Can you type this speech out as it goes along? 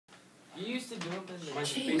You used to do them in the My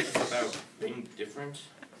space is about being different.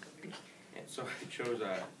 And so I chose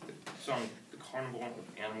the song The Carnival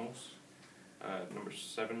of Animals, number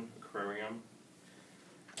 7, Aquarium.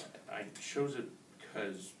 I chose it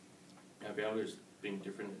because Valerie is being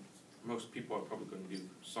different. Most people are probably going to do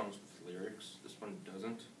songs with lyrics. This one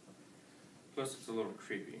doesn't. Plus, it's a little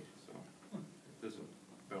creepy, so this is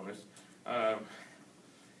a bonus.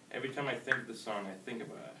 Every time I think of the song, I think of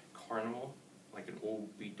a carnival, like an old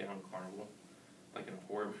beat-down carnival, like in a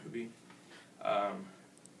horror movie.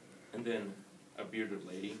 And then a bearded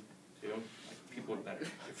lady, too, like people that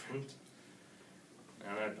are different.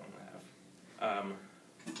 And I don't have.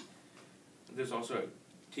 There's also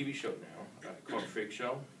a TV show now called Freak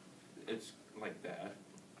Show. It's like that.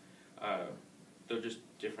 They're just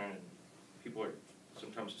different, and people are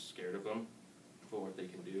sometimes scared of them for what they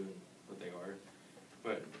can do and what they are.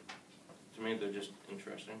 But to me, they're just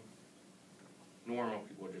interesting. Normal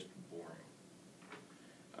people are just boring.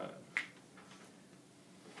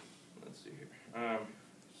 Let's see here.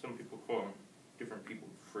 Some people call different people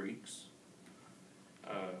freaks.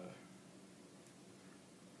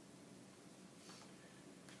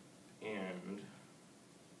 And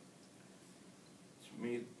to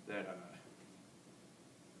me, that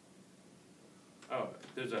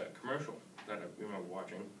there's a commercial that I remember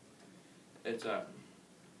watching. It's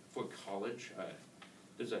for college.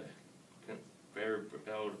 There's a conveyor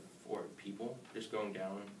belt for people just going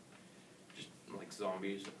down, just like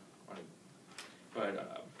zombies.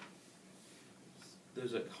 But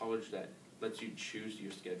there's a college that lets you choose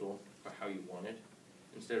your schedule for how you want it,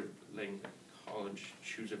 instead of letting the college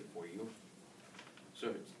choose it for you. So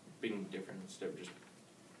it's being different instead of just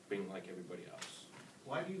being like everybody else.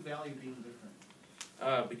 Why do you value being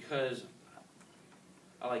different? Because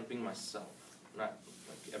I like being myself, not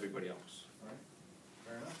like everybody else. All right,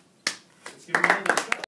 fair enough. Let's give him another shot.